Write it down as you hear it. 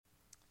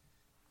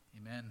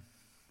Amen.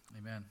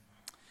 Amen.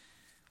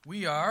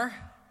 We are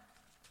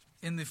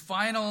in the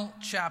final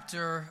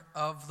chapter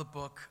of the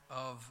book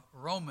of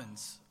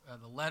Romans,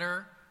 the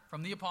letter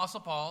from the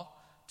Apostle Paul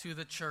to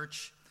the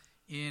church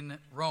in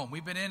Rome.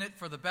 We've been in it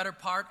for the better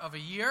part of a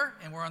year,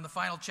 and we're on the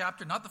final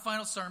chapter. Not the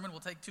final sermon. We'll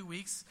take 2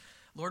 weeks,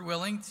 Lord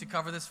willing, to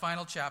cover this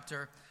final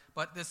chapter.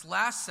 But this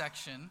last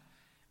section,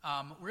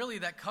 really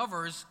that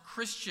covers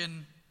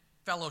Christian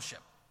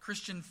fellowship.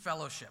 Christian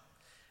fellowship.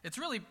 It's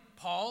really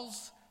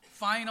Paul's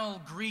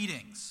final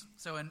greetings.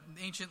 So in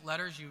ancient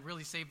letters, you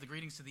really save the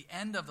greetings to the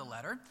end of the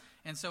letter.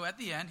 And so at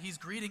the end, he's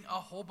greeting a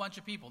whole bunch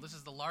of people. This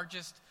is the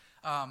largest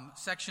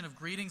section of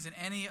greetings in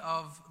any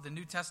of the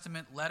New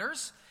Testament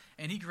letters.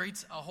 And he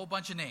greets a whole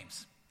bunch of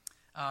names.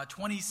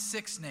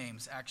 26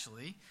 names,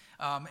 actually.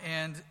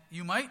 And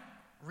you might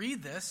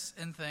read this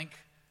and think,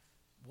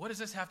 what does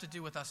this have to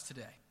do with us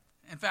today?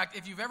 In fact,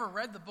 if you've ever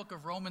read the book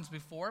of Romans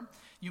before,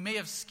 you may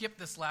have skipped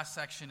this last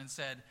section and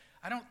said,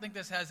 I don't think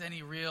this has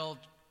any real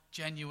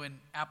genuine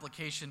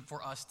application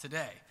for us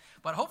today.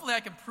 But hopefully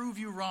I can prove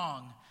you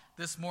wrong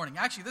this morning.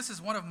 Actually, this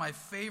is one of my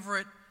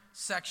favorite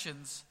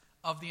sections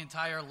of the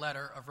entire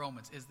letter of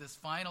Romans, is this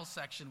final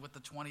section with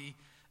the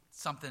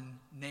 20-something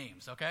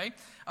names, okay?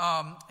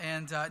 Now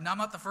I'm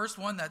not the first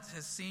one that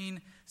has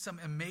seen some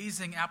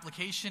amazing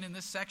application in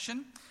this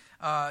section.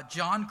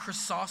 John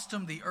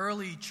Chrysostom, the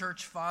early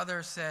church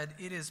father, said,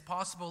 it is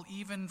possible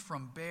even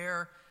from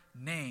bare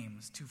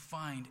names to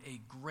find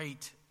a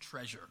great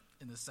treasure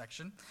in this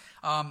section.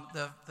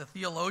 The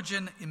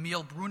theologian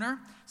Emil Brunner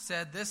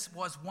said this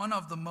was one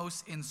of the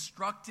most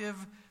instructive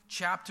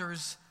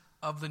chapters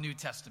of the New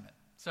Testament.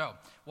 So,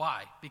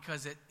 why?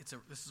 Because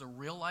this is a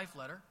real-life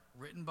letter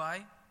written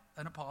by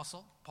an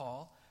apostle,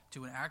 Paul,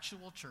 to an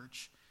actual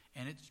church,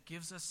 and it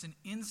gives us an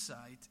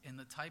insight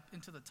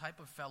into the type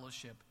of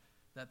fellowship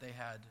that they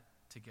had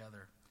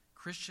together.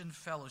 Christian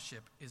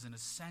fellowship is an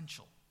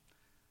essential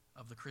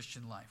of the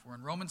Christian life. We're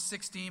in Romans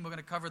 16. We're going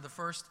to cover the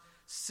first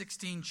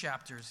 16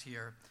 chapters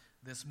here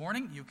this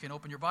morning. You can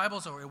open your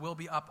Bibles, or it will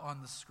be up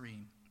on the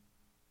screen,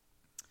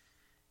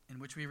 in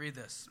which we read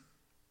this.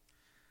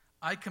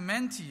 I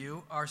commend to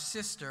you our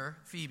sister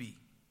Phoebe,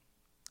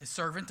 a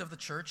servant of the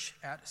church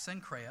at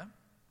Cenchrea,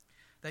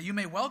 that you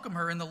may welcome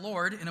her in the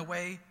Lord in a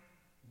way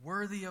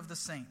worthy of the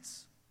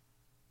saints,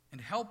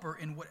 and help her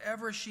in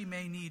whatever she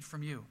may need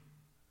from you.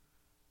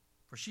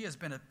 For she has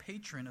been a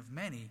patron of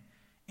many,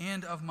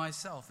 and of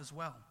myself as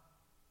well.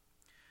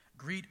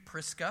 Greet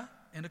Prisca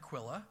and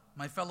Aquila,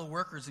 my fellow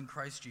workers in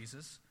Christ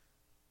Jesus,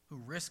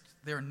 who risked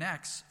their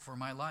necks for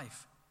my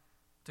life,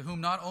 to whom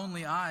not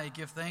only I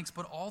give thanks,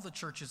 but all the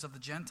churches of the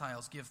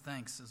Gentiles give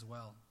thanks as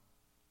well.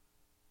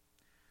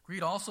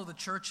 Greet also the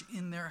church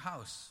in their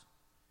house.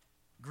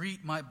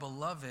 Greet my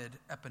beloved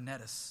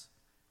Epaenetus,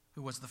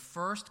 who was the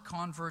first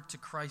convert to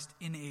Christ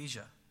in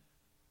Asia.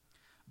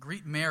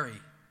 Greet Mary,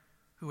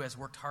 who has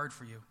worked hard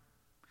for you.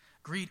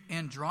 Greet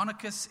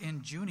Andronicus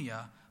and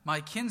Junia, my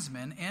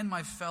kinsmen and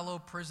my fellow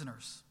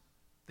prisoners.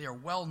 They are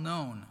well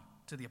known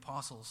to the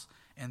apostles,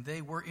 and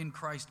they were in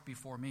Christ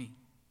before me.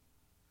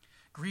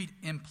 Greet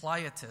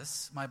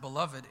Ampliatus, my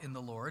beloved in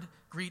the Lord.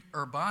 Greet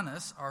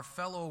Urbanus, our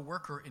fellow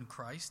worker in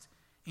Christ,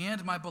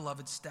 and my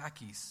beloved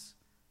Stachys.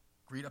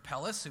 Greet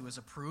Apelles, who is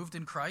approved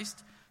in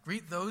Christ.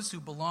 Greet those who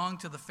belong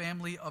to the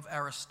family of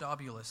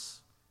Aristobulus.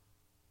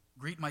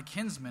 Greet my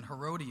kinsman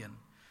Herodian.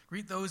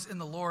 Greet those in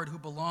the Lord who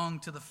belong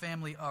to the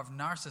family of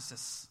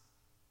Narcissus.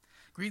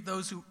 Greet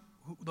those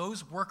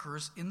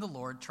workers in the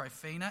Lord,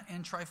 Tryphena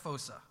and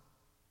Tryphosa.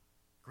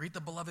 Greet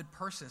the beloved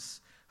Persis,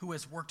 who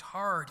has worked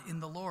hard in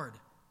the Lord.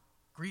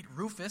 Greet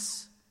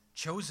Rufus,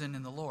 chosen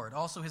in the Lord,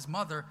 also his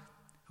mother,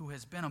 who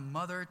has been a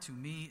mother to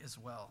me as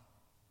well.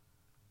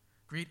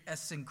 Greet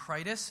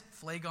Asyncritus,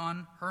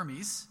 Phlegon,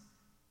 Hermes,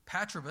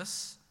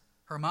 Patrobus,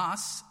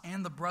 Hermas,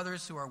 and the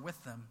brothers who are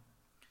with them.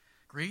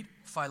 Greet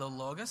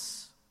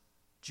Philologus,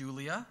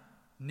 Julia,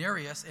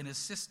 Nereus and his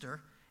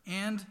sister,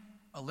 and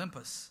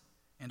Olympus,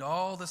 and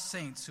all the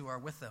saints who are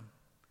with them.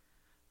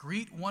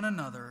 Greet one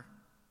another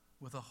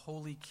with a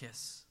holy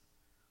kiss.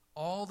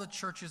 All the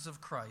churches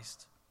of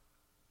Christ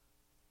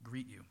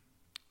greet you.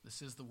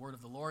 This is the word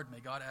of the Lord.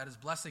 May God add his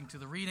blessing to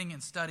the reading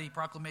and study,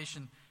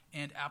 proclamation,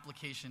 and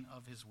application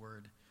of his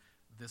word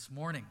this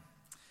morning.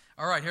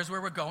 All right, here's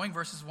where we're going,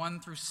 verses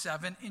 1 through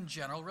 7 in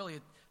general. Really,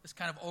 this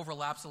kind of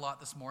overlaps a lot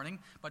this morning,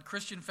 but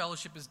Christian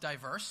fellowship is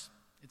diverse.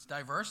 It's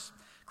diverse.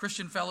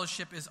 Christian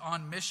fellowship is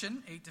on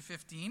mission, 8 to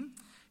 15,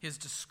 his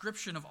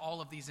description of all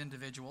of these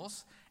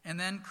individuals. And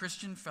then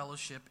Christian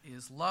fellowship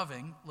is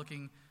loving,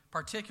 looking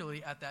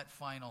particularly at that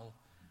final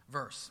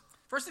verse.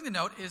 First thing to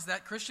note is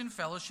that Christian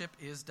fellowship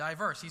is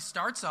diverse. He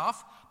starts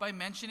off by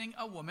mentioning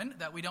a woman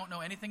that we don't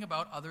know anything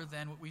about other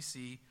than what we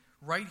see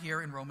right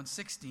here in Romans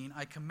 16.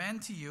 I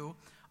commend to you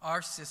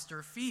our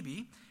sister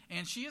Phoebe,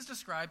 and she is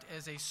described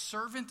as a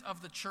servant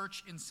of the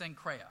church in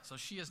Cenchrea. So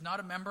she is not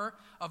a member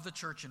of the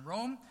church in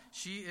Rome.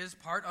 She is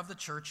part of the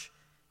church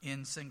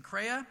in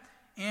Cenchrea.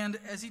 And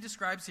as he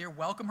describes here,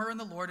 welcome her in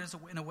the Lord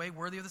in a way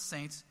worthy of the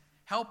saints.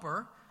 Help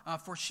her,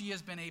 for she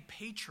has been a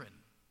patron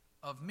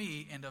of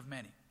me and of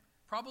many.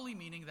 probably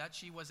meaning that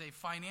she was a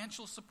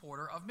financial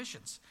supporter of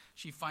missions.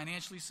 She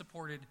financially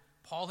supported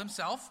Paul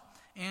himself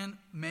and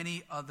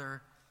many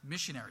other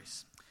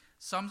missionaries.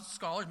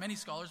 Many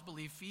scholars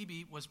believe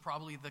Phoebe was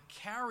probably the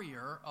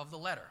carrier of the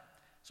letter.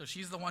 So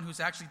she's the one who's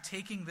actually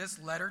taking this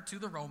letter to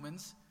the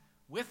Romans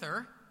with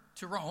her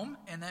to Rome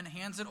and then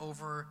hands it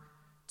over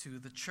to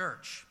the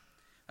church.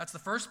 That's the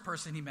first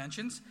person he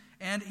mentions,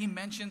 and he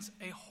mentions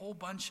a whole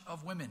bunch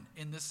of women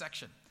in this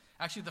section.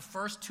 Actually, the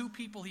first two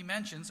people he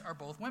mentions are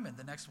both women.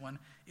 The next one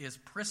is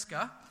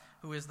Prisca,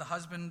 who is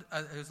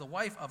the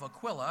wife of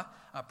Aquila.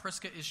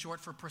 Prisca is short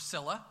for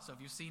Priscilla. So if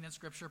you've seen in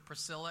Scripture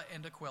Priscilla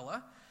and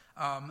Aquila,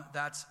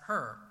 that's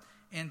her.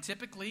 And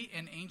typically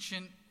in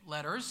ancient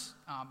letters,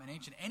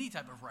 any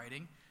type of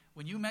writing,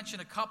 when you mention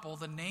a couple,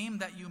 the name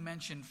that you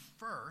mention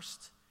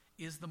first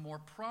is the more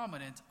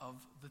prominent of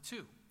the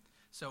two.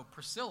 So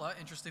Priscilla,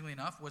 interestingly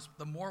enough, was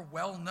the more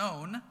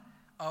well-known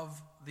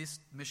of this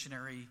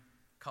missionary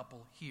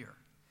couple here.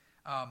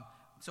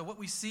 So what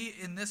we see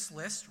in this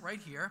list right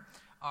here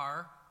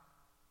are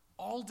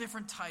all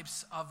different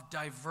types of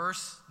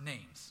diverse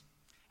names.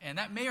 And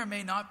that may or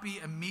may not be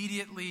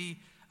immediately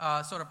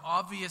sort of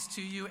obvious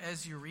to you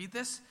as you read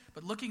this,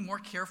 but looking more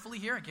carefully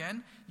here,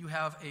 again, you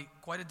have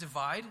quite a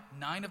divide.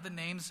 9 of the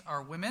names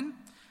are women.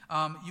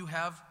 You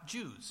have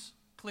Jews,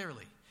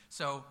 clearly.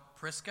 So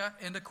Prisca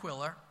and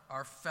Aquila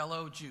are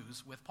fellow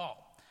Jews with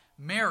Paul.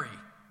 Mary,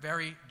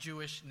 very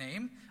Jewish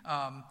name.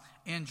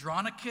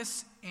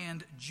 Andronicus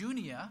and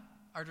Junia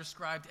are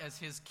described as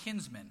his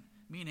kinsmen,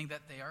 meaning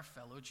that they are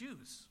fellow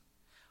Jews.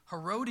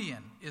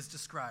 Herodian is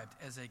described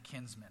as a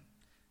kinsman.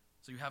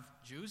 So you have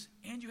Jews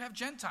and you have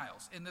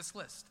Gentiles in this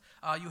list.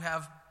 You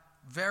have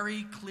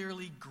very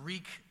clearly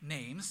Greek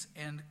names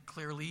and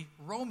clearly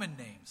Roman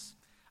names.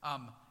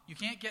 You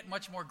can't get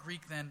much more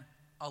Greek than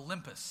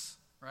Olympus,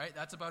 right?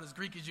 That's about as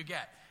Greek as you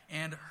get.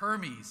 And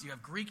Hermes. You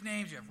have Greek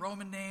names, you have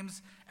Roman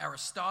names,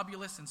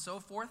 Aristobulus, and so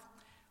forth.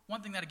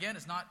 One thing that, again,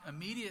 is not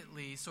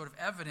immediately sort of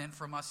evident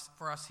for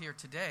us here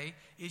today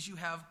is you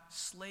have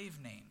slave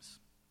names.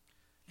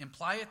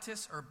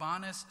 Ampliatus,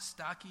 Urbanus,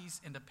 Stachys,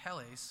 and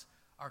Apelles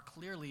are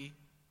clearly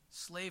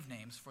slave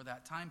names for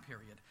that time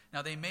period.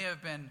 Now, they may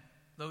have been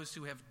those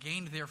who have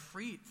gained their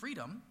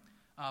freedom,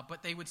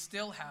 but they would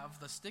still have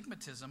the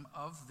stigmatism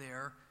of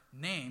their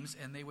names,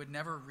 and they would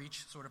never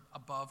reach sort of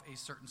above a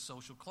certain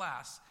social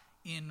class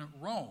in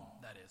Rome,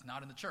 that is,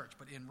 not in the church,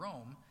 but in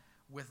Rome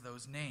with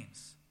those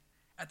names.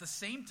 At the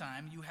same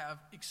time, you have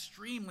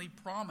extremely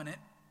prominent,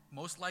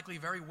 most likely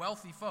very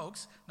wealthy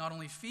folks, not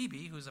only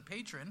Phoebe, who's a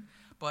patron,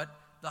 but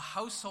the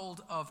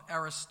household of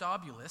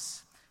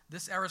Aristobulus.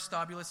 This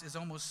Aristobulus is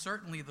almost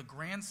certainly the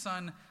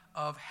grandson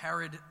of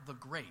Herod the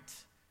Great,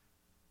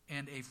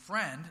 and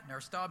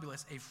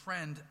Aristobulus, a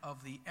friend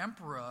of the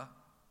emperor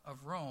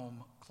of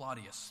Rome,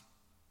 Claudius.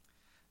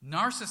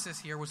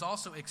 Narcissus here was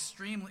also an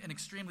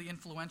extremely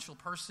influential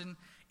person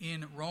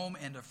in Rome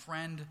and a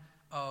friend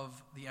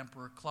of the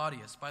Emperor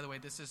Claudius. By the way,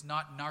 this is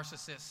not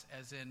Narcissus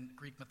as in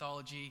Greek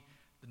mythology,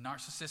 the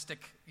narcissistic,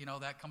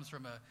 that comes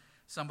from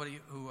somebody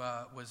who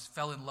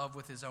fell in love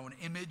with his own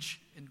image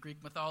in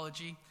Greek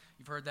mythology.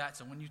 You've heard that.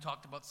 So when you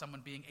talked about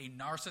someone being a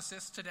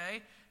narcissist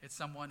today, it's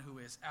someone who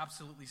is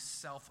absolutely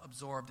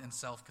self-absorbed and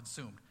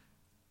self-consumed.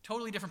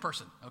 Totally different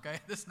person, okay?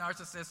 This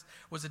Narcissus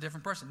was a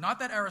different person. Not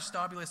that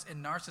Aristobulus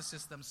and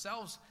Narcissus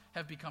themselves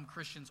have become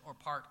Christians or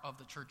part of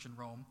the church in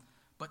Rome,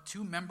 but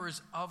two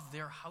members of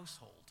their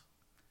household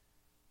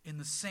in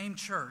the same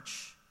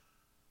church,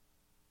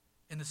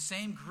 in the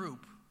same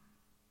group,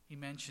 he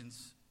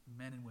mentions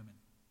men and women.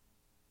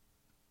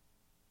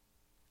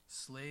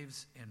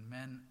 Slaves and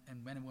men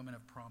and women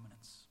of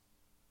prominence.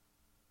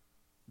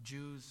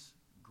 Jews,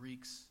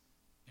 Greeks,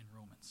 and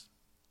Romans.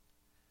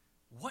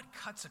 What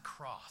cuts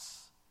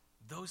across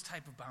those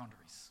type of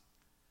boundaries?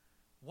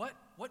 What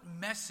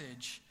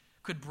message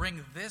could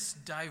bring this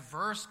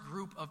diverse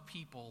group of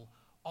people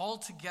all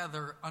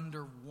together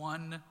under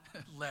one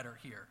letter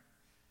here?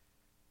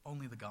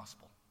 Only the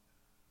gospel.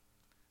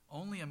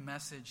 Only a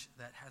message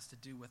that has to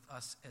do with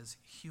us as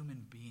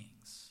human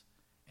beings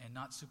and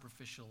not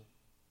superficial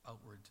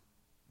outward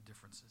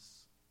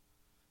differences.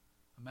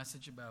 A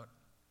message about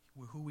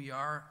who we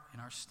are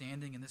and our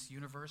standing in this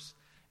universe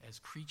as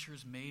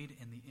creatures made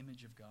in the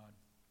image of God.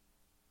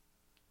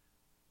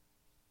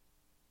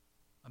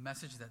 A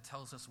message that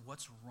tells us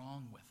what's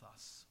wrong with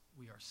us.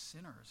 We are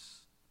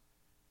sinners.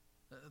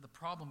 The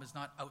problem is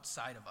not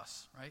outside of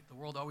us, right? The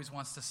world always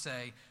wants to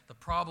say the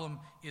problem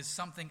is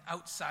something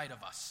outside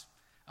of us.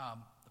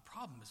 The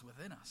problem is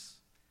within us.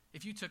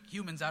 If you took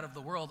humans out of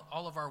the world,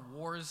 all of our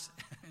wars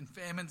and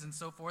famines and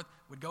so forth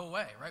would go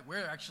away, right?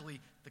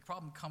 The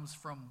problem comes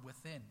from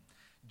within.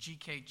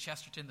 G.K.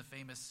 Chesterton, the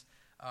famous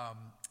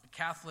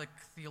Catholic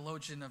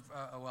theologian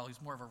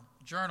he's more of a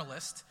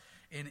journalist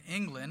in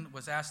England,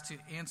 was asked to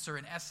answer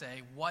an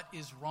essay, "What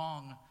is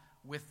wrong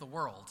with the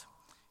world?"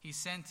 He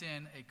sent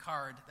in a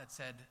card that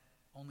said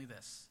only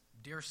this: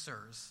 "Dear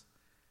sirs,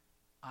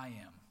 I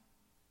am.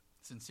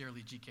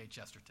 Sincerely, G.K.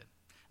 Chesterton."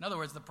 In other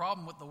words, the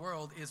problem with the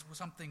world is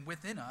something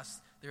within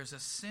us. There's a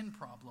sin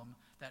problem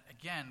that,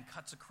 again,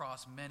 cuts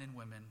across men and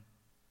women,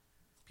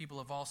 people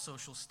of all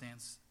social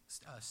standings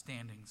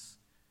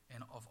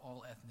and of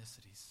all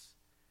ethnicities,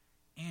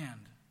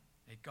 and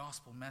a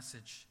gospel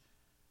message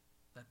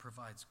that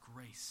provides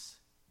grace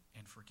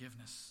and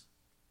forgiveness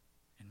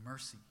and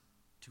mercy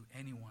to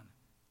anyone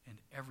and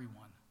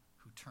everyone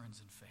who turns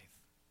in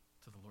faith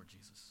to the Lord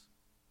Jesus.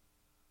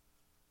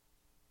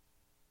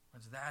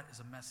 Friends, that is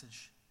a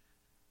message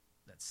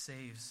that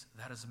saves.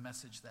 That is a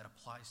message that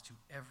applies to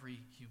every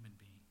human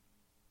being.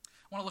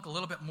 I want to look a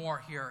little bit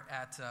more here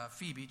at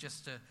Phoebe,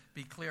 just to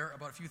be clear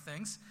about a few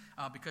things,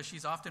 because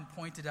she's often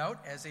pointed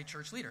out as a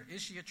church leader.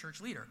 Is she a church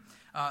leader?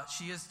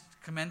 She is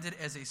commended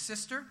as a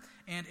sister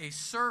and a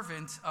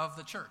servant of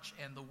the church.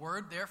 And the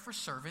word there for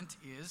servant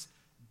is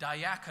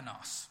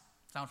diakonos.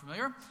 Sound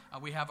familiar?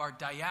 We have our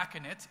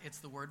diaconate. It's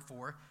the word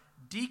for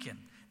deacon.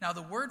 Now,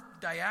 the word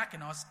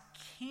diakonos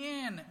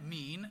can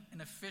mean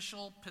an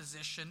official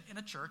position in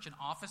a church, an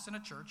office in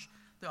a church,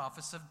 the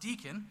office of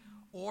deacon,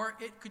 or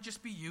it could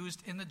just be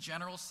used in the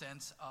general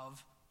sense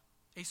of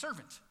a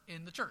servant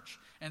in the church.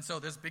 And so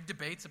there's big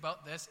debates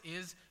about this.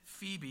 Is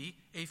Phoebe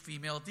a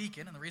female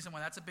deacon? And the reason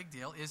why that's a big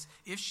deal is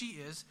if she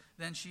is,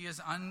 then she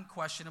is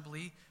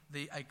unquestionably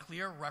a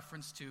clear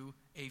reference to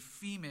a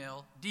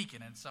female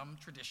deacon. And some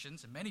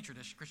traditions, and many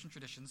Christian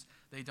traditions,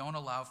 they don't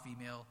allow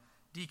female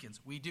deacons.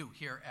 We do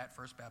here at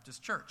First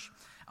Baptist Church.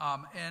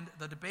 And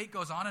the debate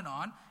goes on.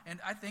 And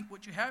I think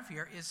what you have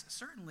here is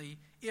certainly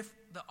if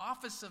the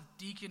office of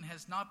deacon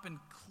has not been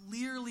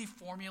clearly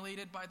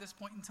formulated by this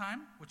point in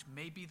time, which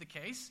may be the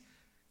case,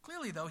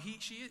 clearly though,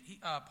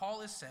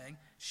 Paul is saying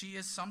she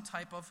is some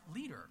type of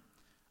leader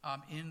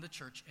in the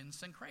church in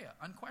Cenchrea,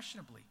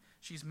 unquestionably.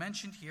 She's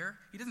mentioned here.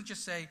 He doesn't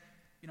just say,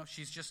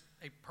 she's just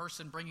a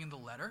person bringing the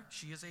letter.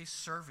 She is a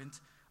servant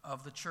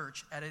of the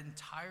church at an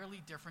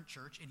entirely different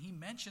church, and he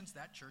mentions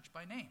that church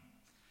by name.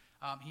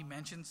 He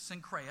mentions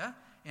Cenchrea,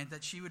 and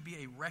that she would be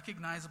a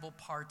recognizable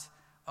part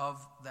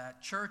of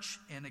that church,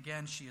 and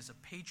again, she is a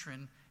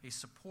patron, a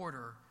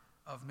supporter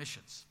of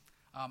missions.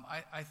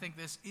 I think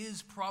this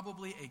is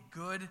probably a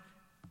good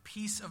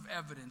piece of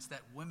evidence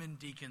that women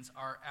deacons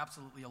are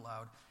absolutely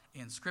allowed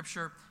in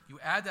Scripture. You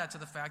add that to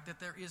the fact that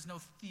there is no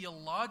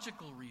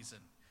theological reason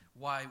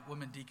why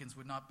women deacons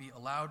would not be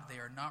allowed. They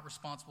are not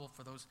responsible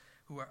for those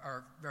who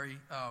are very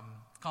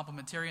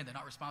complementarian. They're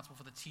not responsible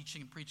for the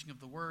teaching and preaching of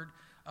the word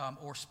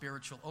or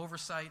spiritual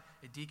oversight.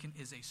 A deacon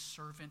is a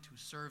servant who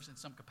serves in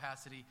some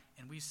capacity,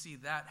 and we see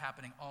that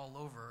happening all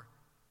over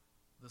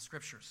the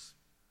Scriptures.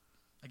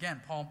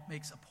 Again, Paul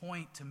makes a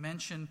point to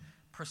mention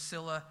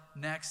Priscilla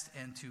next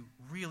and to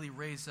really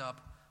raise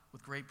up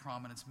with great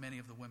prominence many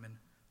of the women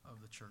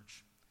of the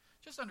church.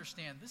 Just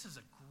understand, this is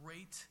a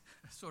great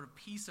sort of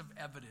piece of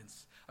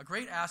evidence, a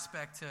great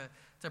aspect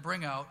to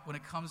bring out when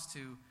it comes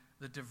to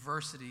the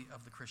diversity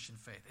of the Christian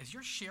faith. As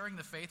you're sharing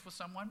the faith with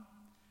someone,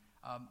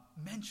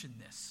 mention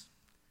this.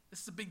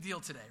 This is a big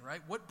deal today,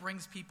 right? What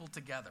brings people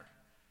together?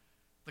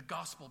 The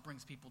gospel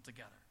brings people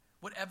together.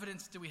 What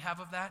evidence do we have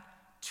of that?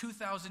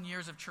 2,000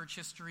 years of church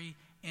history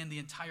and the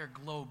entire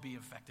globe being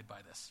affected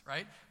by this,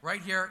 right?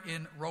 Right here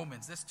in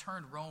Romans. This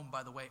turned Rome,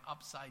 by the way,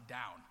 upside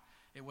down.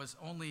 It was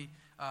only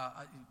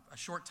a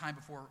short time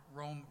before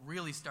Rome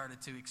really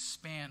started to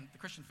expand. The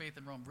Christian faith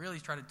in Rome really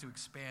started to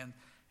expand.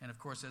 And of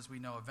course, as we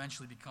know,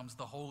 eventually becomes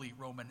the Holy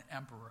Roman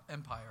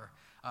Empire.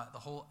 The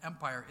whole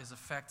empire is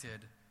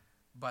affected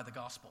by the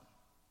gospel.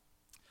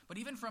 But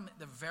even from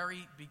the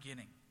very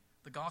beginning,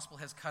 the gospel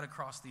has cut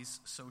across these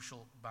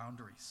social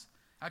boundaries.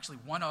 Actually,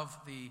 one of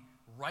the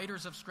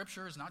writers of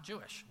Scripture is not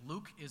Jewish.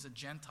 Luke is a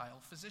Gentile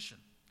physician.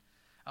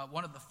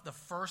 One of the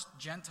first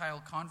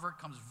Gentile convert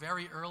comes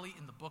very early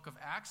in the book of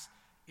Acts.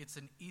 It's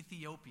an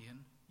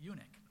Ethiopian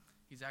eunuch.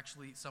 He's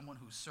actually someone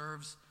who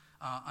serves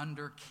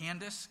under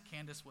Candace.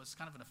 Candace was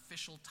kind of an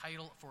official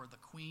title for the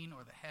queen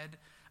or the head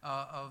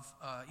of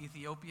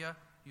Ethiopia.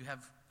 You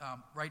have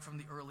right from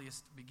the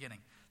earliest beginning.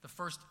 The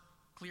first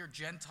clear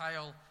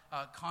Gentile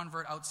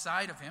convert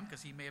outside of him,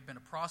 because he may have been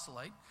a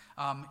proselyte,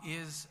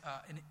 is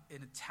an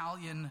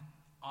Italian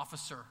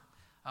officer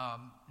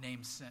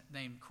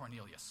named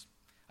Cornelius.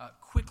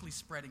 Quickly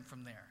spreading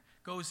from there.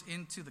 Goes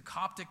into the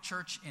Coptic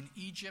church in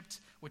Egypt,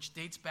 which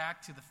dates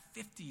back to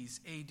the 50s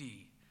AD,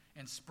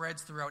 and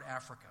spreads throughout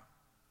Africa.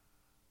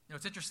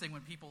 It's interesting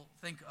when people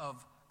think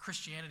of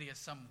Christianity as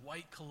some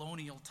white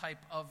colonial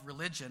type of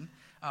religion.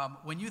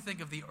 When you think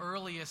of the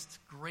earliest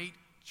great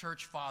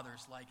church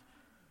fathers like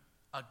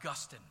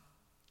Augustine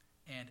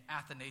and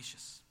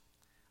Athanasius,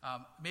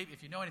 maybe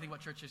if you know anything about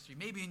church history,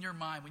 maybe in your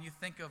mind, when you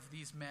think of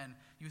these men,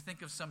 you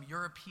think of some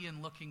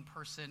European-looking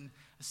person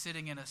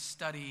sitting in a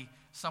study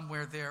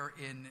somewhere there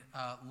in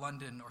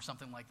London or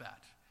something like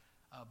that.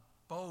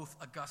 Both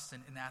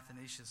Augustine and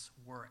Athanasius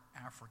were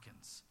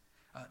Africans.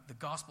 The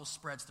gospel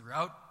spreads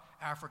throughout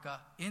Africa,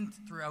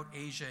 throughout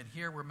Asia, and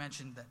here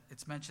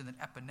it's mentioned that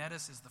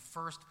Epinetus is the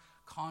first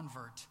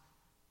convert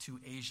to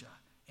Asia,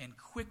 and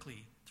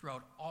quickly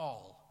throughout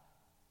all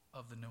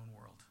of the known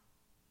world.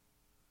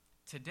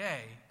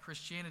 Today,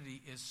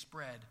 Christianity is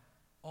spread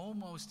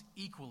almost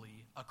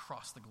equally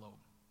across the globe,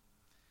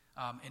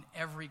 in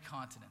every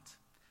continent.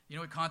 You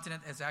know what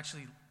continent is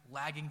actually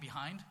lagging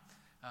behind?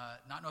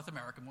 Not North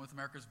America. North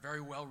America is very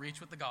well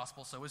reached with the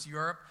gospel. So is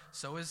Europe.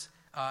 So is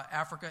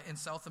Africa and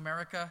South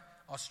America.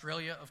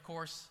 Australia, of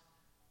course.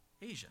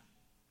 Asia.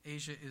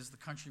 Asia is the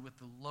country with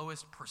the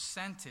lowest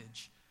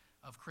percentage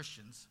of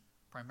Christians,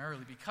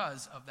 primarily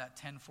because of that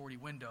 1040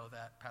 window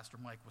that Pastor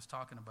Mike was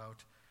talking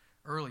about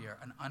earlier,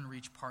 an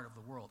unreached part of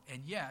the world.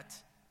 And yet,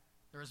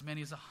 there are as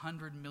many as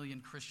 100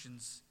 million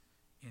Christians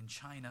in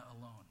China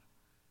alone.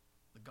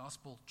 The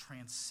gospel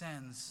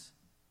transcends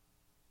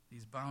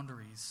these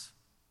boundaries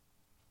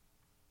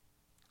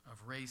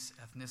of race,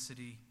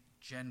 ethnicity,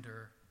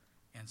 gender,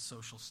 and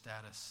social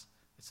status.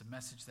 It's a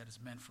message that is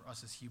meant for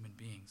us as human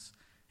beings.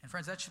 And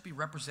friends, that should be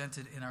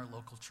represented in our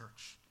local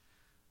church,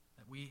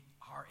 that we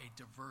are a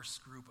diverse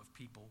group of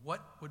people.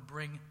 What would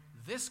bring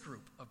this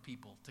group of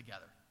people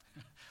together?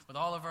 With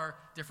all of our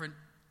different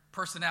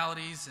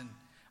personalities and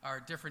our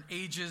different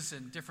ages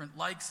and different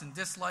likes and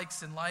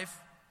dislikes in life,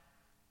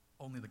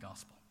 only the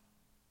gospel.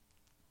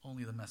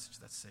 Only the message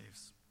that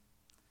saves.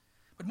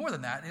 But more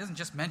than that, he doesn't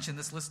just mention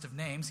this list of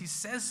names. He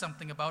says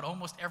something about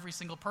almost every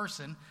single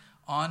person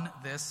on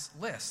this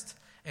list.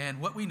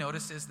 And what we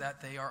notice is that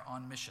they are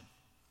on mission.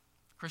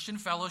 Christian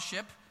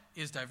fellowship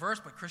is diverse,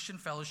 but Christian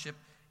fellowship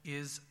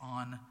is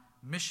on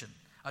mission.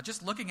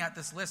 Just looking at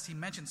this list, he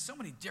mentions so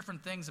many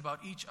different things about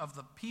each of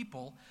the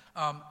people.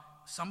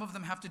 Some of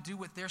them have to do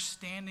with their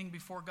standing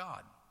before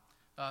God,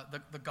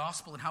 the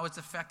gospel and how it's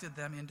affected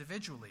them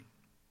individually.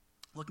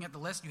 Looking at the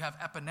list, you have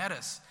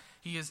Epaenetus.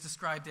 He is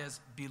described as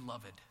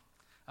beloved.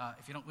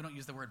 We don't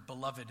use the word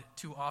beloved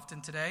too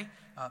often today.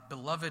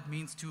 Beloved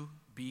means to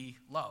be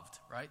loved,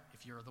 right?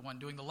 If you're the one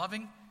doing the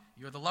loving,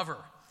 you're the lover.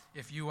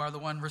 If you are the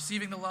one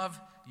receiving the love,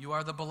 you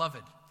are the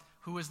beloved.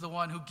 Who is the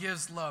one who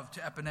gives love to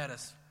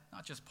Epaenetus?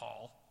 Not just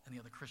Paul and the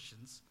other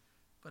Christians,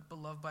 but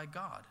beloved by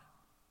God,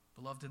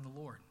 beloved in the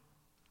Lord.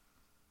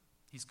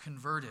 He's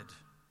converted,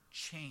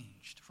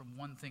 changed from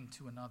one thing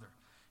to another.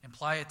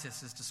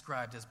 Ampliatus is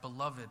described as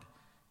beloved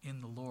in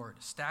the Lord.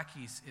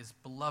 Stachys is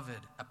beloved.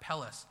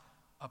 Apelles,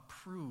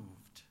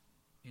 approved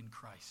in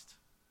Christ.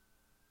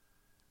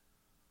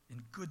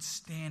 In good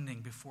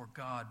standing before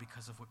God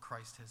because of what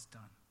Christ has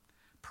done.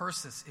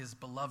 Persis is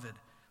beloved.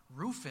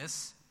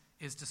 Rufus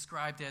is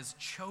described as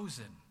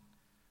chosen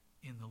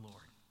in the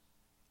Lord.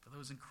 For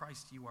those in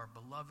Christ, you are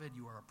beloved,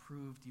 you are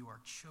approved, you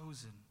are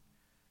chosen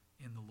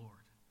in the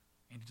Lord.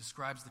 And he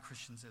describes the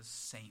Christians as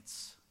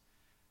saints,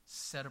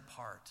 set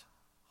apart,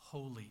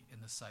 holy in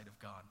the sight of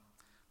God.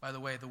 By the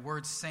way, the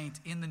word saint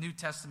in the New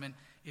Testament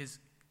is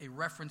a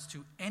reference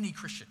to any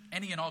Christian,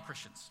 any and all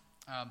Christians.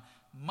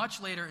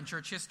 Much later in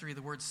church history,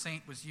 the word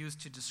saint was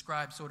used to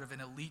describe sort of an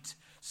elite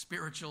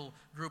spiritual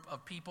group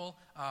of people.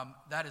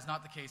 That is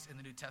not the case in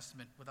the New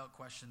Testament, without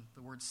question.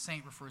 The word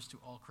saint refers to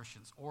all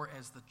Christians, or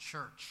as the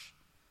church,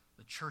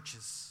 the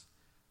churches,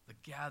 the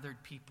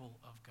gathered people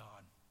of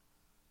God.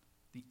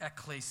 The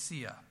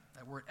ecclesia,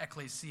 that word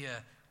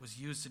ecclesia was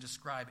used to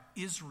describe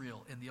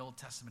Israel in the Old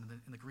Testament,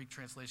 in the Greek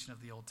translation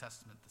of the Old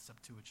Testament, the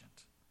Septuagint.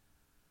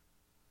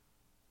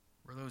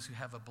 We're those who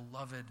have a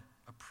beloved,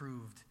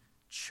 approved,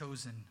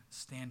 chosen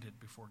standard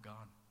before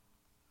God.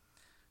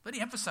 But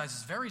he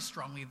emphasizes very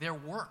strongly their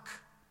work,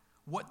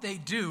 what they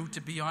do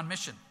to be on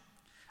mission.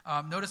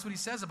 Notice what he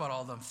says about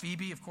all of them.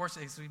 Phoebe, of course,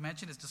 as we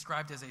mentioned, is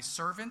described as a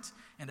servant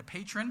and a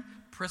patron.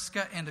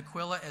 Prisca and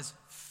Aquila as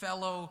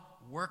fellow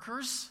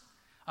workers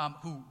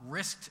who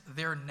risked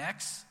their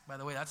necks. By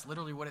the way, that's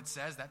literally what it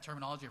says. That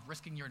terminology of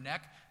risking your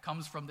neck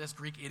comes from this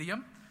Greek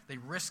idiom. They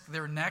risked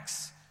their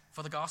necks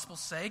for the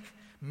gospel's sake.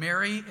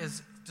 Mary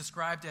is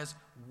described as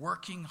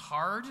working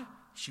hard.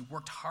 She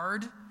worked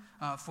hard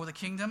for the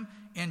kingdom.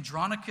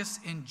 Andronicus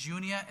and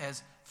Junia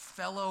as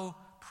fellow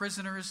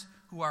prisoners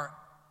who are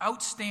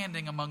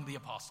outstanding among the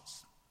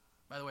apostles.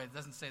 By the way, it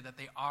doesn't say that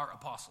they are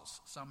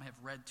apostles. Some have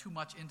read too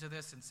much into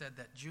this and said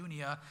that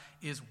Junia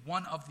is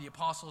one of the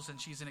apostles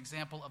and she's an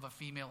example of a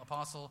female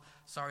apostle.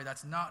 Sorry,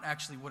 that's not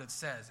actually what it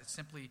says. It's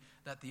simply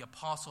that the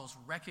apostles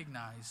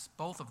recognize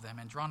both of them,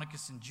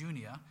 Andronicus and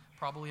Junia,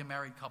 probably a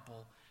married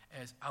couple,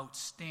 as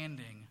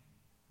outstanding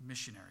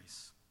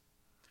missionaries.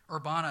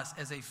 Urbanus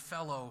as a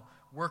fellow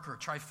worker.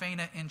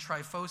 Tryphena and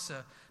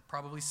Tryphosa,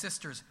 probably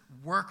sisters,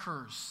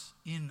 workers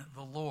in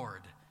the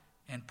Lord.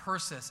 And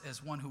Persis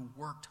as one who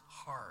worked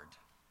hard.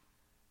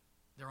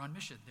 They're on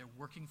mission. They're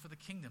working for the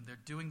kingdom. They're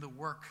doing the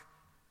work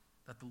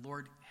that the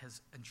Lord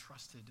has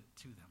entrusted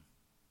to them.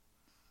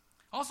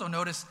 Also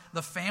notice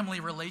the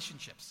family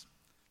relationships.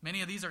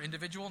 Many of these are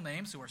individual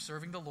names who are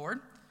serving the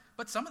Lord,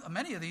 but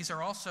many of these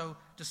are also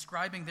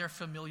describing their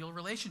familial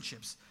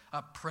relationships.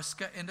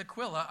 Prisca and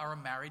Aquila are a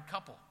married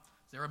couple.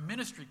 They're a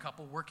ministry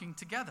couple working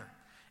together.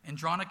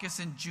 Andronicus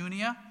and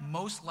Junia,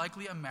 most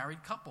likely a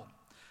married couple.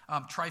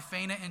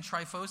 Tryphena and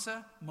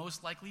Tryphosa,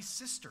 most likely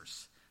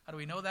sisters. How do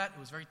we know that? It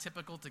was very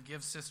typical to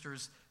give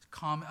sisters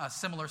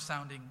similar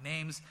sounding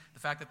names. The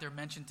fact that they're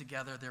mentioned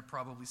together, they're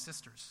probably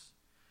sisters.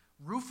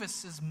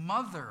 Rufus's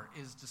mother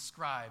is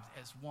described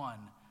as one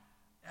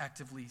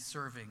actively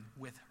serving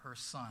with her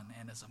son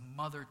and as a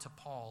mother to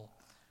Paul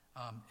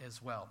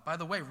as well. By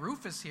the way,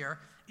 Rufus here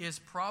is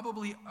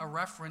probably a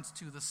reference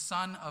to the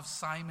son of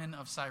Simon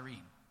of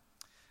Cyrene.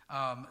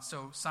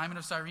 So Simon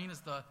of Cyrene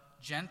is the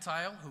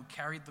Gentile who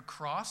carried the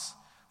cross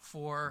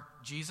for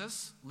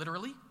Jesus,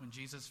 literally, when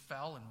Jesus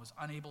fell and was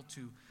unable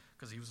to,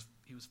 because he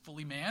was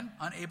fully man,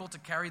 unable to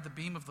carry the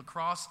beam of the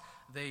cross.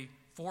 They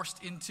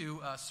forced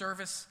into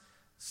service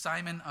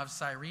Simon of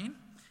Cyrene.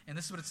 And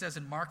this is what it says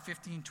in Mark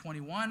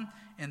 15:21.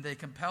 And they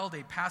compelled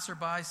a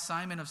passerby,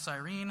 Simon of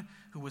Cyrene,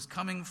 who was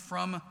coming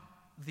from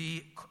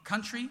the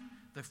country,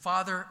 the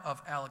father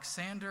of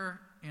Alexander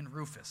and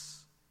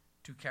Rufus,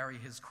 to carry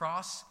his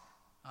cross.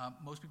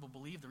 Most people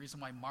believe the reason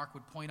why Mark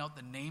would point out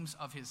the names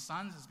of his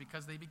sons is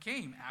because they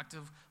became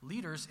active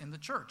leaders in the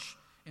church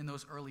in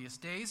those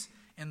earliest days.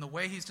 And the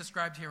way he's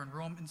described here in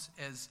Romans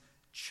as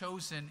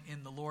chosen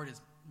in the Lord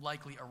is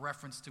likely a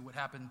reference to what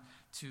happened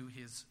to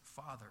his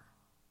father.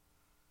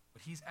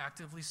 But he's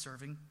actively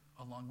serving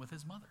along with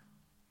his mother.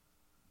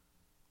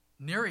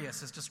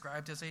 Nereus is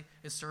described as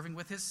serving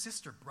with his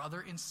sister,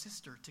 brother and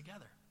sister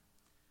together.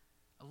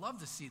 I love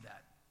to see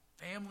that.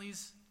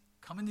 Families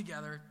coming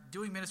together,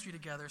 doing ministry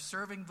together,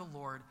 serving the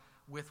Lord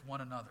with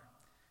one another.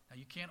 Now,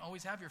 you can't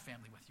always have your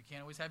family with you. You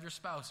can't always have your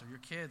spouse or your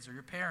kids or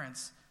your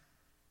parents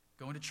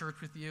going to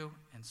church with you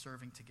and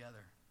serving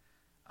together.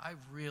 I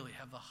really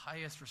have the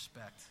highest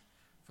respect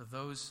for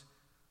those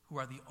who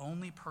are the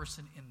only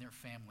person in their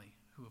family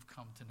who have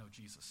come to know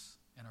Jesus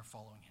and are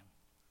following him.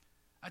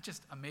 That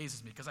just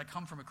amazes me because I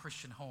come from a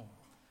Christian home.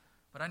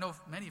 But I know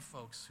many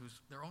folks whose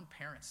their own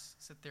parents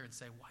sit there and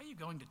say, why are you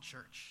going to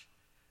church?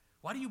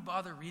 Why do you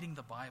bother reading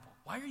the Bible?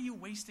 Why are you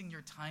wasting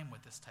your time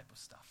with this type of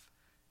stuff?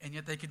 And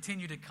yet they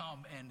continue to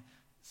come and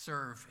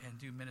serve and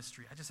do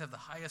ministry. I just have the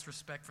highest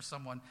respect for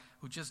someone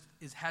who just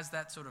has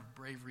that sort of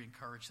bravery and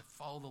courage to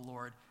follow the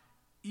Lord,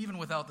 even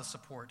without the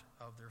support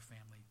of their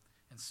family.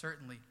 And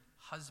certainly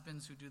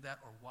husbands who do that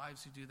or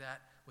wives who do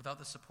that without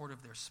the support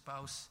of their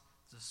spouse.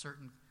 There's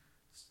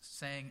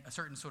a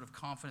certain sort of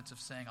confidence of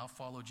saying, I'll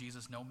follow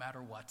Jesus no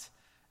matter what,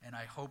 and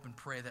I hope and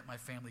pray that my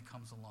family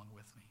comes along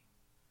with me.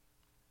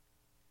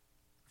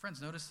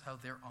 Friends, notice how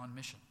they're on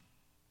mission.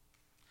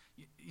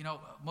 You know,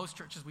 most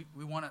churches,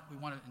 we want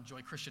to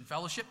enjoy Christian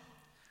fellowship.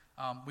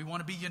 We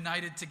want to be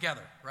united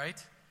together,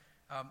 right?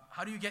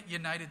 How do you get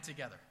united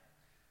together?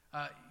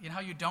 You know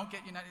how you don't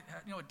get united?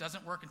 You know, it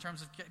doesn't work in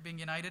terms of being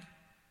united.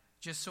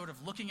 Just sort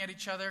of looking at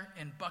each other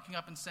and bucking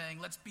up and saying,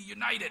 let's be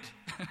united.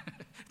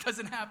 It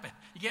doesn't happen.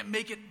 You can't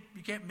make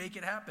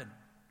it happen.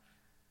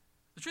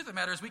 The truth of the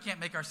matter is we can't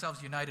make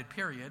ourselves united,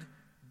 period.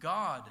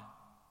 God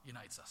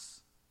unites us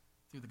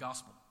through the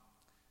gospel.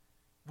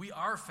 We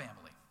are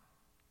family.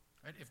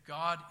 Right? If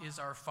God is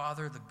our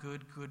Father, the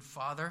good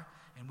Father,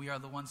 and we are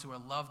the ones who are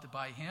loved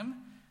by him,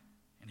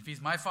 and if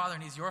he's my father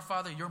and he's your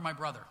father, you're my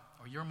brother,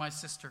 or you're my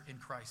sister in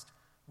Christ.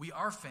 We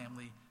are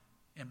family.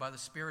 And by the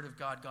Spirit of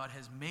God, God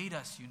has made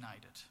us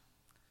united.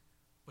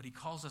 But he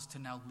calls us to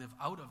now live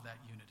out of that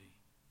unity,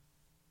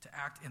 to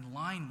act in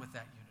line with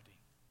that unity.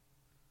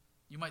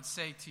 You might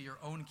say to your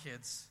own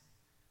kids,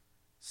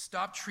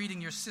 stop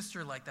treating your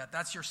sister like that.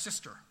 That's your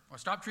sister. Or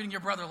stop treating your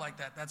brother like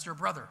that. That's your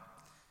brother.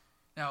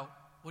 Now,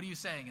 what are you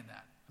saying in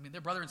that? I mean, they're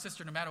brother and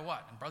sister no matter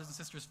what, and brothers and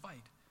sisters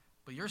fight.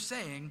 But you're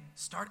saying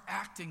start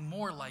acting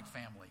more like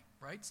family,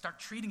 right? Start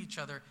treating each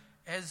other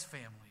as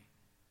family.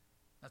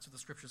 That's what the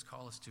scriptures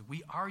call us to.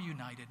 We are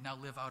united. Now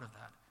live out of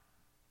that.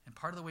 And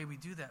part of the way we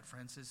do that,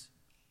 friends, is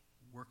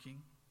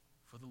working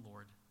for the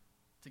Lord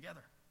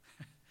together.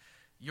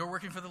 You're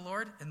working for the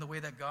Lord in the way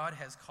that God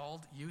has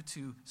called you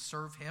to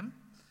serve him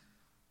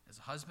as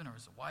a husband or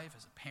as a wife,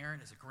 as a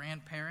parent, as a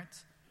grandparent,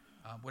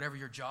 whatever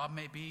your job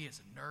may be, as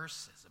a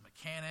nurse, as a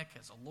mechanic,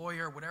 as a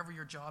lawyer, whatever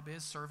your job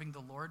is, serving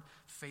the Lord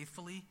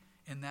faithfully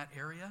in that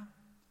area.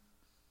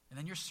 And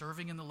then you're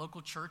serving in the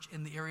local church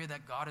in the area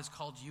that God has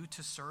called you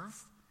to serve.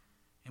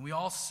 And we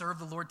all serve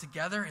the Lord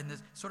together, and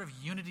this sort of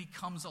unity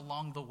comes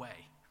along the way,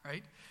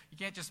 right? You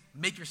can't just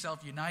make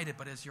yourself united,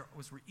 but as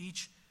we're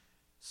each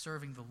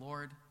serving the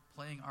Lord,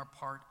 playing our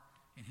part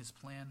in his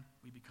plan,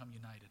 we become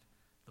united.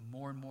 The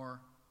more and more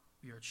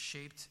we are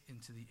shaped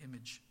into the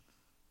image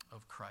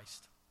of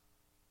Christ.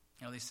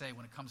 You know, they say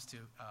when it comes to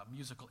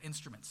musical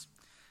instruments,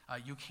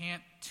 you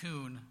can't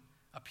tune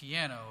a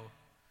piano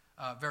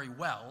very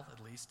well,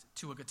 at least,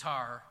 to a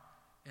guitar,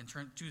 and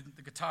turn to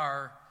the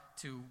guitar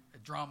to a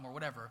drum or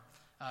whatever.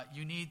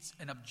 You need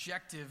an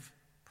objective,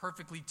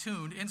 perfectly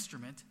tuned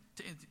instrument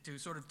to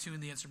sort of tune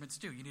the instruments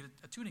too. You need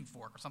a tuning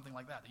fork or something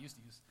like that. They used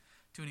to use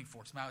tuning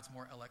forks. Now it's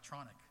more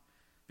electronic.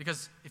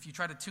 Because if you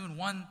try to tune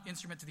one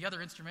instrument to the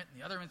other instrument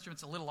and the other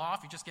instrument's a little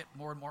off, you just get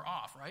more and more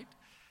off, right?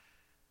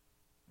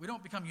 We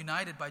don't become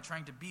united by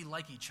trying to be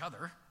like each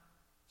other.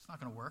 It's not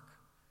going to work.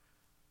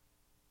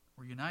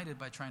 We're united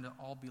by trying to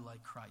all be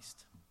like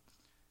Christ.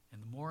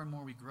 And the more and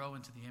more we grow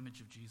into the image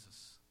of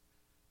Jesus,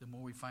 the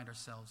more we find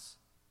ourselves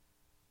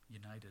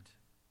united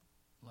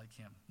like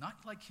him. Not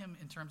like him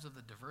in terms of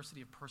the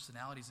diversity of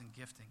personalities and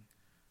gifting,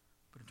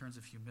 but in terms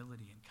of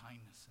humility and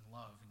kindness and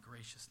love and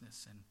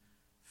graciousness and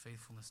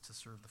faithfulness to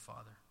serve the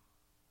Father.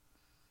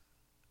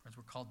 Friends,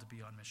 we're called to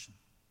be on mission.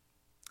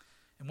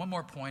 And one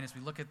more point, as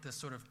we look at this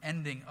sort of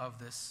ending of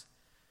this,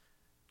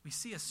 we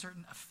see a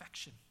certain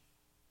affection,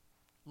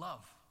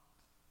 love.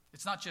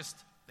 It's not just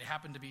they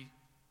happen to be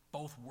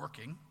both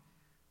working.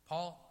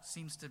 Paul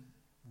seems to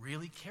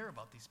really care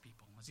about these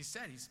people. As he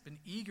said, he's been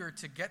eager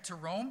to get to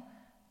Rome,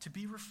 to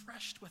be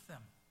refreshed with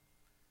them,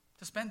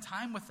 to spend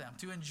time with them,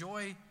 to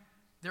enjoy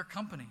their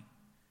company.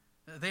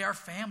 They are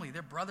family.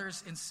 They're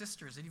brothers and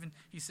sisters. And even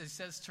he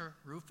says to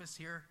Rufus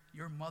here,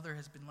 your mother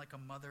has been like a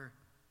mother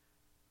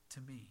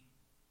to me.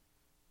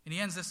 And he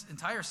ends this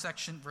entire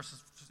section,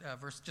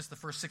 just the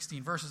first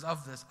 16 verses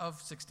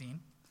of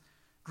 16.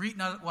 Greet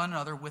one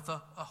another with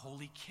a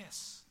holy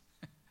kiss.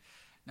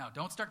 Now,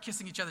 don't start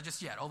kissing each other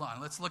just yet. Hold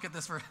on. Let's look at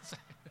this for a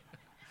second.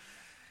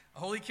 A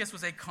holy kiss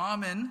was a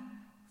common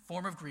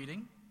form of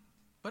greeting,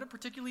 but a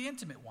particularly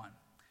intimate one,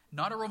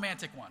 not a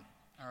romantic one.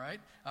 All right?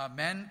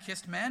 Men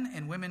kissed men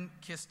and women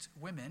kissed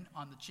women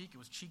on the cheek. It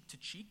was cheek to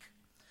cheek.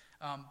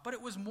 But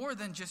it was more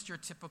than just your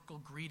typical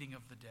greeting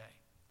of the day.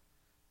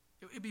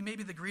 It would be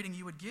maybe the greeting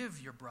you would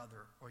give your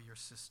brother or your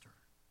sister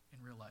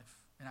in real life,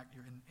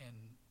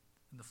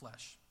 in the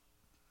flesh.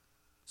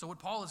 So what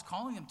Paul is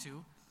calling them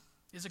to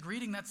is a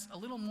greeting that's a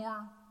little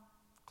more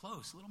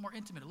close, a little more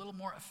intimate, a little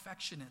more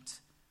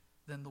affectionate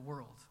than the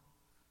world.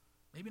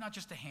 Maybe not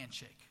just a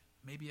handshake,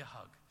 maybe a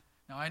hug.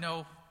 Now I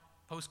know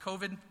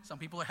post-COVID, some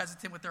people are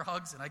hesitant with their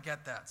hugs, and I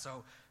get that.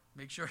 So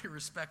make sure you're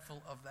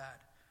respectful of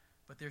that.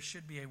 But there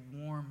should be a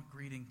warm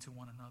greeting to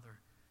one another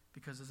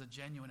because there's a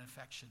genuine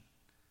affection.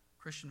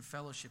 Christian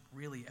fellowship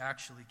really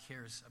actually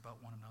cares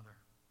about one another.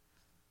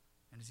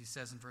 And as he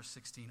says in verse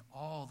 16,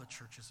 all the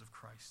churches of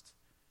Christ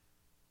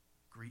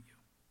greet you,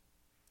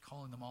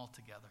 calling them all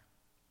together.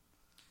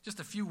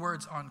 Just a few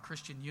words on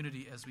Christian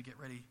unity as we get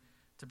ready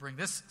to bring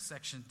this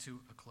section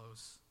to a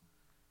close.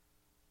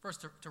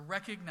 First, to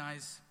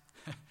recognize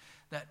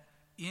that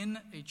in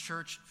a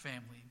church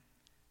family,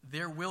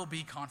 there will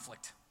be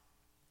conflict,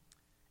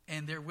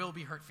 and there will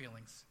be hurt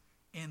feelings,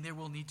 and there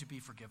will need to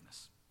be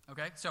forgiveness.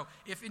 Okay? So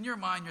if in your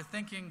mind you're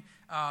thinking,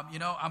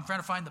 I'm trying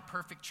to find the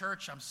perfect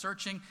church, I'm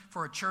searching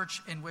for a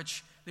church in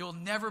which there will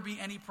never be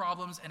any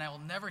problems and I will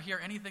never hear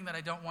anything that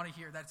I don't want to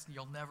hear,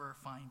 you'll never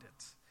find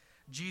it.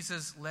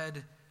 Jesus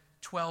led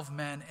 12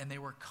 men and they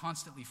were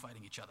constantly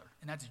fighting each other.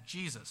 And that's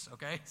Jesus,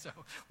 okay? So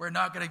we're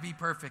not going to be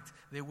perfect.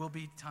 There will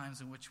be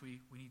times in which we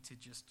need to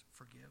just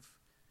forgive,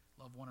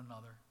 love one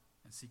another,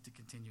 and seek to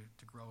continue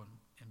to grow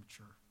and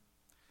mature.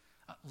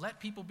 Let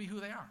people be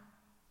who they are.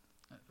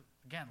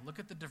 Again, look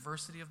at the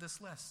diversity of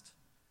this list.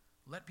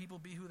 Let people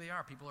be who they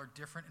are. People are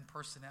different in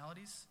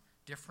personalities,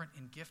 different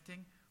in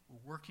gifting.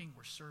 We're working,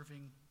 we're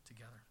serving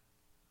together.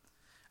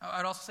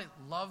 I'd also say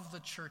love the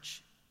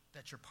church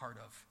that you're part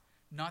of,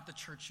 not the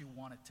church you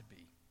want it to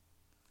be.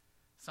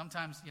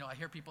 Sometimes, I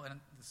hear people, and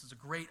this is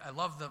I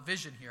love the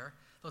vision here.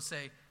 They'll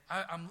say,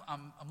 I'm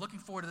looking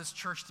forward to this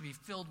church to be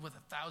filled with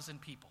 1,000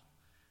 people.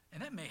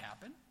 And that may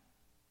happen,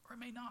 or it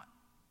may not.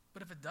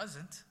 But if it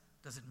doesn't,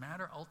 does it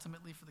matter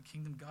ultimately for the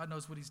kingdom? God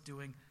knows what he's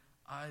doing.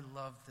 I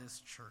love this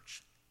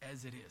church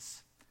as it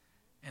is.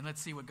 And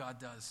let's see what God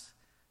does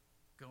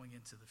going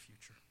into the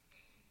future.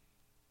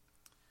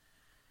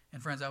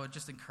 And friends, I would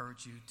just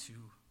encourage you to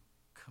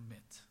commit.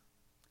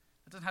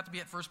 It doesn't have to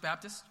be at First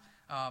Baptist,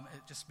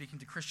 just speaking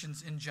to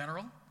Christians in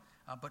general,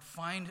 but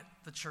find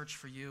the church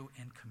for you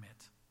and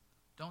commit.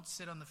 Don't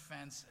sit on the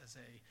fence as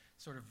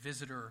a sort of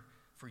visitor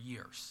for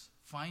years.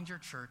 Find your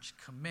church,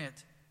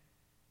 commit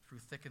through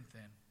thick and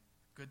thin.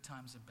 Good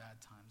times and bad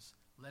times.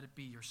 Let it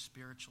be your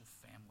spiritual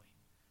family.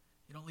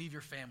 You don't leave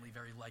your family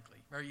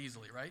very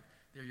easily, right?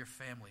 They're your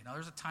family. Now,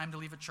 there's a time to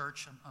leave a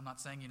church. I'm not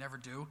saying you never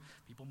do.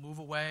 People move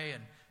away,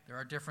 and there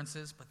are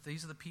differences, but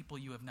these are the people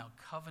you have now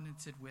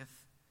covenanted with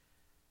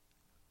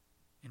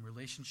in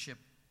relationship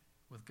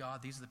with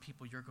God. These are the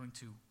people you're going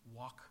to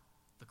walk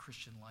the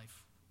Christian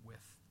life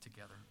with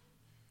together.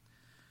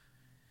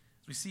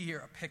 So we see here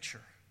a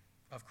picture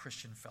of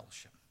Christian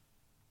fellowship.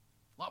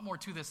 A lot more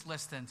to this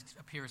list than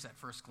appears at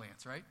first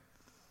glance, right?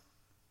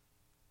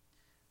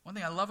 One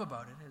thing I love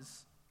about it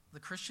is the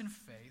Christian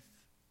faith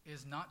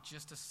is not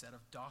just a set of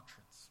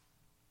doctrines.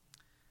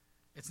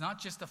 It's not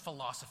just a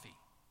philosophy.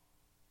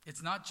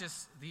 It's not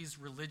just these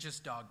religious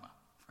dogma,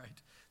 right,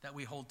 that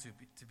we hold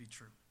to be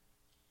true.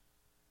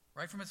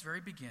 Right from its very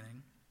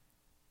beginning,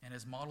 and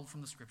as modeled from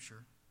the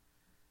Scripture,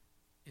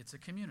 it's a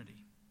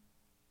community.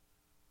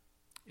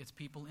 It's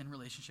people in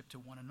relationship to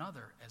one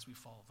another as we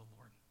follow the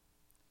Lord.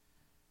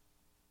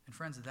 And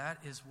friends, that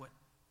is what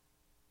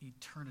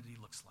eternity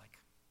looks like.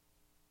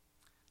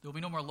 There will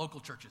be no more local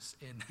churches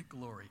in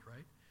glory,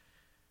 right?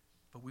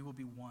 But we will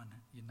be one,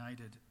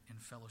 united in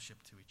fellowship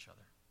to each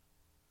other.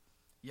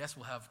 Yes,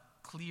 we'll have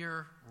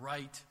clear,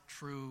 right,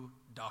 true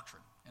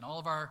doctrine. And all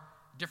of our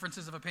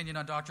differences of opinion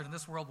on doctrine in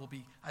this world will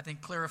be, I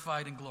think,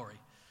 clarified in glory.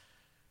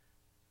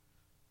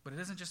 But it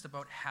isn't just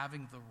about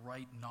having the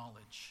right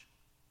knowledge.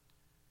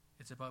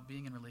 It's about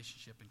being in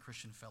relationship and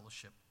Christian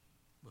fellowship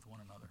with one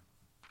another.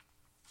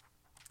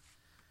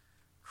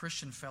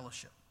 Christian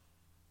fellowship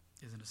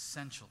is an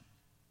essential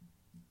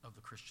of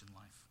the Christian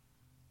life.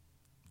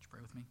 Would you pray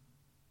with me?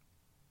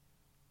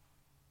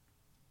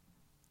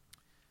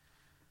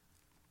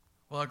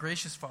 Well, our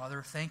gracious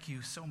Father, thank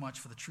you so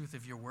much for the truth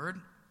of your word.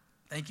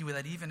 Thank you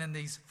that even in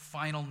these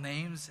final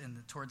names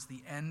and towards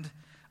the end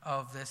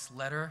of this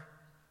letter,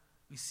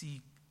 we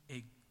see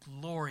a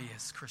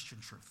glorious Christian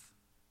truth.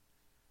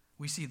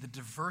 We see the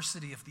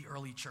diversity of the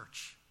early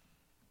church.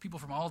 People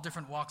from all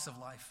different walks of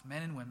life,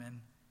 men and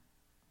women,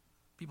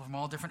 people from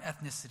all different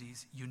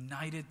ethnicities,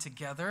 united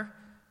together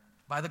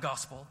by the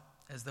gospel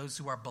as those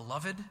who are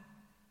beloved,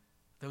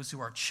 those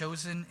who are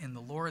chosen in the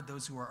Lord,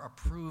 those who are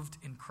approved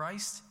in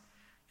Christ,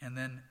 and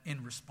then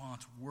in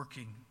response,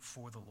 working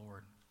for the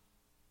Lord.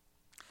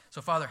 So,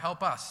 Father,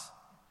 help us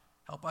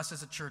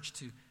as a church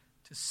to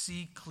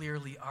see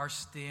clearly our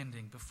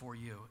standing before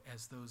you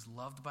as those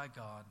loved by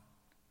God,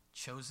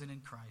 chosen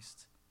in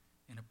Christ,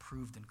 and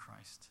approved in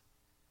Christ.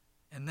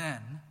 And then,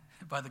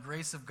 by the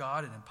grace of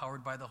God and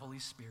empowered by the Holy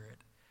Spirit,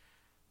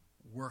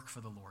 work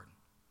for the Lord.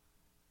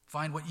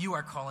 Find what you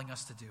are calling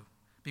us to do.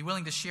 Be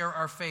willing to share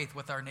our faith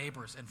with our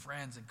neighbors and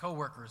friends and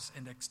coworkers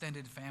and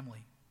extended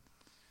family.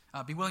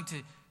 Be willing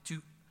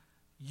to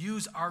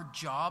use our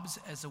jobs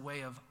as a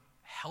way of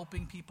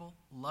helping people,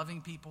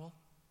 loving people,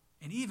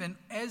 and even,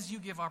 as you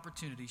give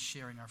opportunities,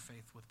 sharing our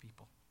faith with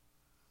people.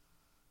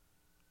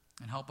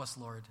 And help us,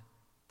 Lord,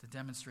 to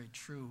demonstrate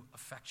true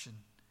affection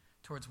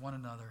towards one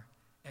another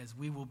as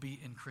we will be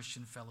in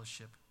Christian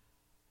fellowship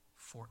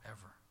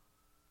forever.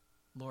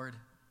 Lord,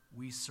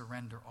 we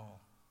surrender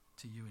all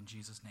to you in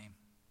Jesus' name.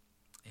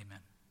 Amen.